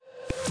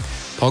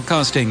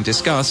Podcasting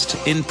discussed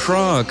in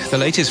Prague. The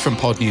latest from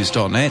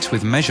podnews.net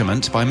with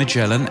measurement by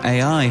Magellan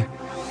AI.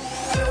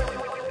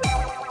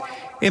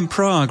 In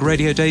Prague,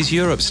 Radio Days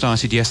Europe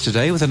started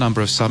yesterday with a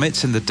number of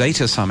summits. In the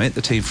Data Summit,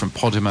 the team from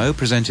Podimo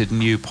presented a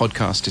new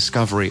podcast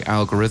discovery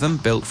algorithm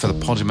built for the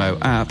Podimo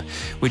app,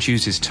 which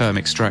uses term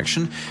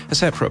extraction. A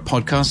separate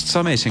podcast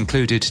summit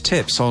included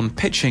tips on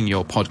pitching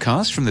your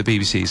podcast from the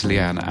BBC's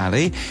Leanne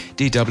Alley.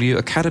 DW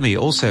Academy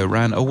also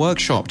ran a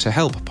workshop to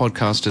help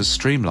podcasters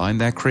streamline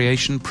their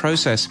creation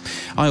process.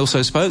 I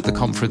also spoke. The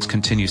conference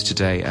continues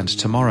today and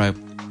tomorrow.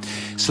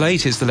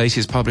 Slate is the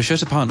latest publisher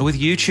to partner with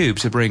YouTube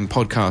to bring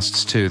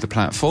podcasts to the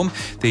platform.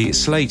 The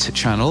Slate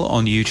channel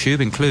on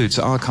YouTube includes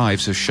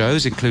archives of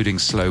shows, including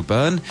Slow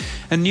Burn,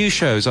 and new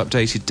shows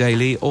updated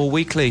daily or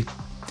weekly.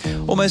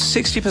 Almost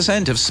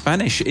 60% of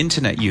Spanish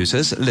internet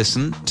users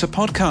listen to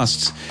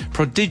podcasts.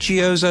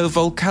 Prodigioso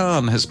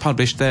Volcan has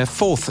published their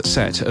fourth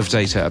set of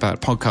data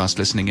about podcast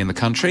listening in the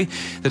country.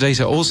 The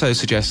data also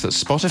suggests that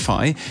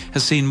Spotify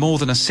has seen more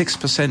than a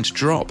 6%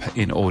 drop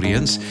in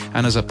audience,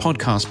 and as a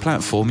podcast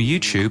platform,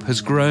 YouTube has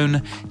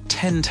grown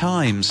 10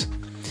 times.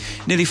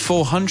 Nearly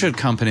 400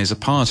 companies are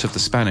part of the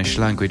Spanish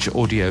language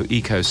audio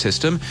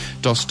ecosystem.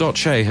 Dos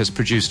Doce has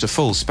produced a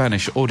full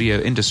Spanish audio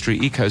industry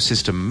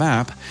ecosystem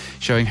map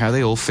showing how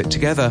they all fit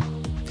together.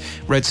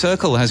 Red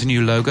Circle has a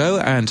new logo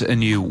and a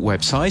new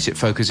website. It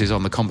focuses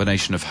on the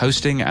combination of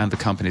hosting and the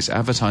company's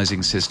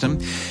advertising system.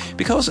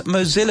 Because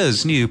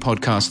Mozilla's new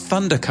podcast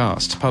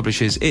Thundercast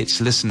publishes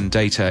its listen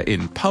data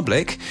in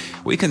public,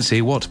 we can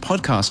see what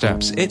podcast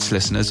apps its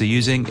listeners are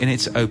using in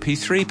its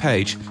OP3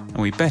 page. And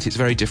we bet it's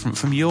very different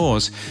from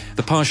yours.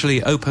 The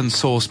partially open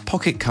source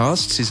Pocket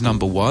Casts is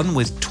number one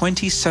with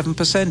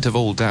 27% of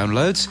all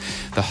downloads.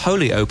 The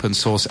wholly open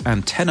source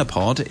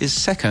AntennaPod is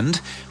second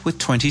with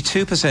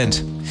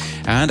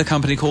 22%. And a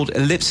company called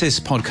Ellipsis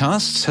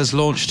Podcasts has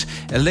launched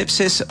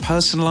Ellipsis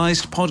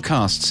Personalized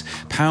Podcasts,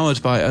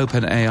 powered by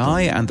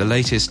OpenAI and the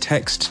latest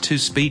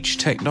text-to-speech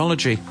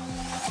technology.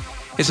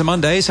 It's a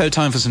Monday, so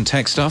time for some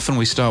tech stuff, and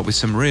we start with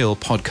some real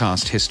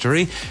podcast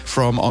history.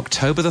 From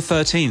October the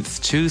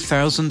 13th,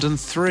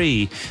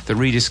 2003, the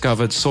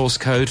rediscovered source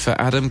code for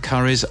Adam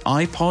Curry's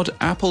iPod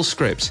Apple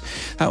script.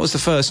 That was the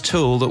first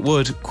tool that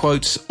would,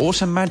 quote,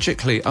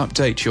 automagically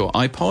update your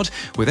iPod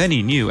with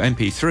any new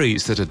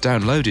MP3s that are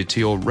downloaded to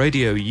your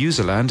Radio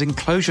Userland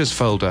enclosures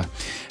folder.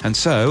 And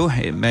so,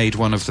 it made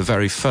one of the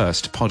very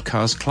first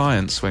podcast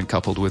clients when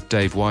coupled with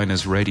Dave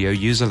Weiner's Radio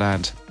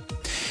Userland.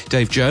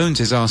 Dave Jones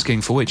is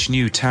asking for which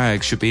new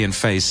tags should be in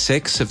Phase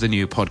 6 of the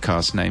new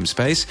podcast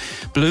namespace.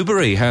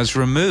 Blueberry has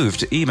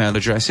removed email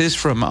addresses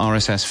from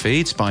RSS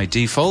feeds by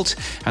default,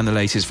 and the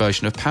latest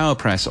version of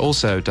PowerPress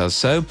also does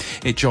so.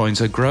 It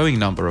joins a growing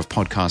number of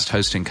podcast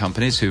hosting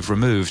companies who've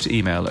removed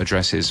email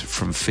addresses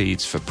from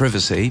feeds for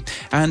privacy.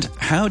 And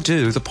how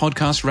do the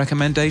podcast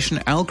recommendation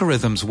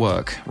algorithms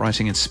work?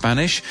 Writing in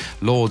Spanish,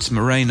 Lourdes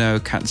Moreno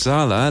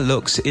Catzala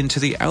looks into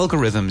the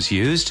algorithms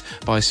used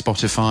by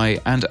Spotify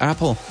and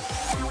Apple.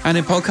 And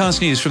in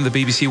podcast news from the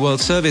BBC World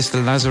Service,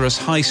 the Lazarus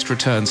heist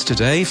returns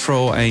today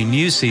for a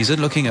new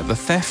season looking at the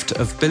theft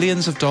of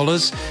billions of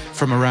dollars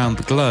from around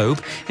the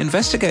globe.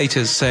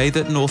 Investigators say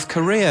that North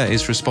Korea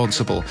is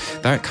responsible.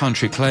 That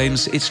country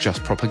claims it's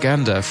just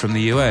propaganda from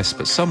the US,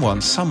 but someone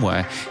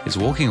somewhere is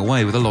walking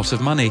away with a lot of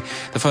money.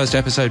 The first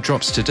episode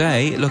drops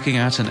today, looking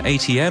at an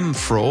ATM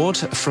fraud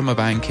from a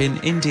bank in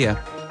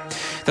India.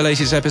 The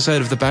latest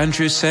episode of The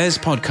Bandrew Says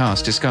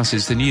podcast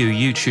discusses the new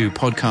YouTube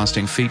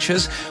podcasting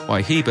features,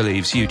 why he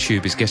believes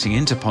YouTube is getting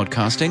into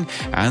podcasting,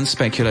 and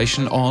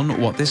speculation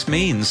on what this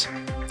means.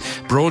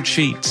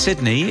 Broadsheet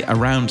Sydney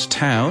Around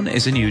Town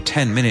is a new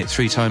 10-minute,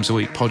 3 times a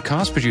week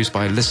podcast produced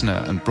by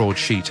Listener and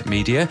Broadsheet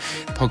Media.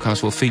 The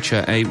podcast will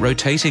feature a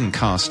rotating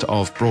cast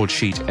of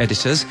Broadsheet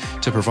editors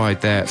to provide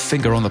their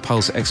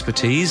finger-on-the-pulse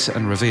expertise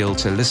and reveal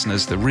to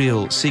listeners the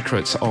real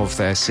secrets of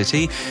their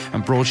city.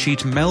 And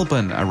Broadsheet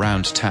Melbourne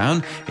Around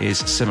Town is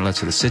similar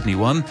to the Sydney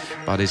one,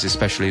 but is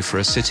especially for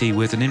a city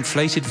with an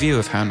inflated view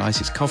of how nice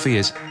its coffee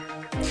is.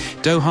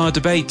 Doha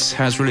Debates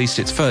has released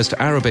its first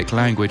Arabic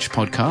language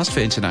podcast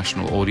for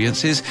international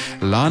audiences.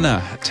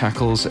 Lana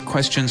tackles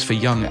questions for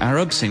young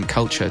Arabs in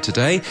culture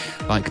today,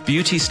 like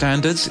beauty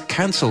standards,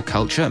 cancel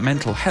culture,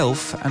 mental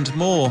health, and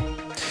more.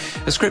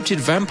 A scripted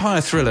vampire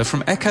thriller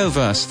from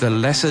Echoverse, The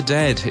Lesser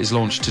Dead, is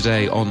launched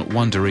today on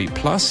Wondery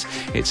Plus.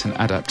 It's an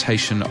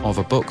adaptation of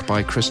a book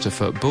by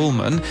Christopher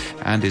Buhlman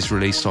and is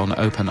released on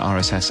Open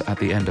RSS at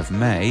the end of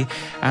May.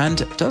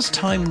 And does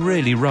time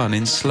really run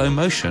in slow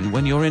motion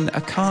when you're in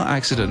a car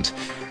accident?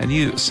 A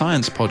new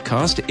science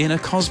podcast, Inner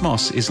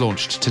Cosmos, is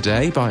launched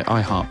today by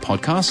iHeart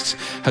Podcasts,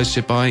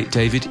 hosted by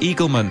David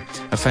Eagleman,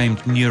 a famed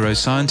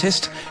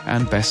neuroscientist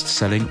and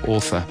best-selling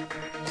author.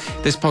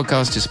 This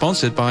podcast is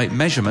sponsored by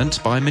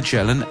Measurement by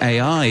Magellan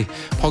AI.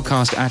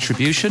 Podcast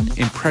attribution,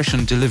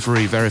 impression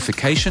delivery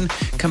verification,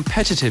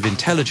 competitive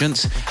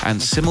intelligence, and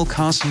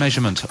simulcast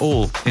measurement,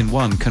 all in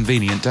one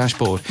convenient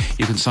dashboard.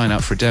 You can sign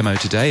up for a demo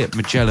today at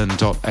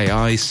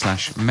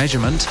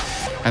magellan.ai/measurement.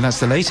 And that's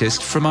the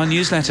latest from our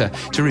newsletter.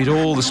 To read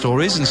all the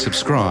stories and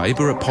subscribe,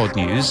 we're at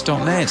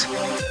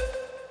podnews.net.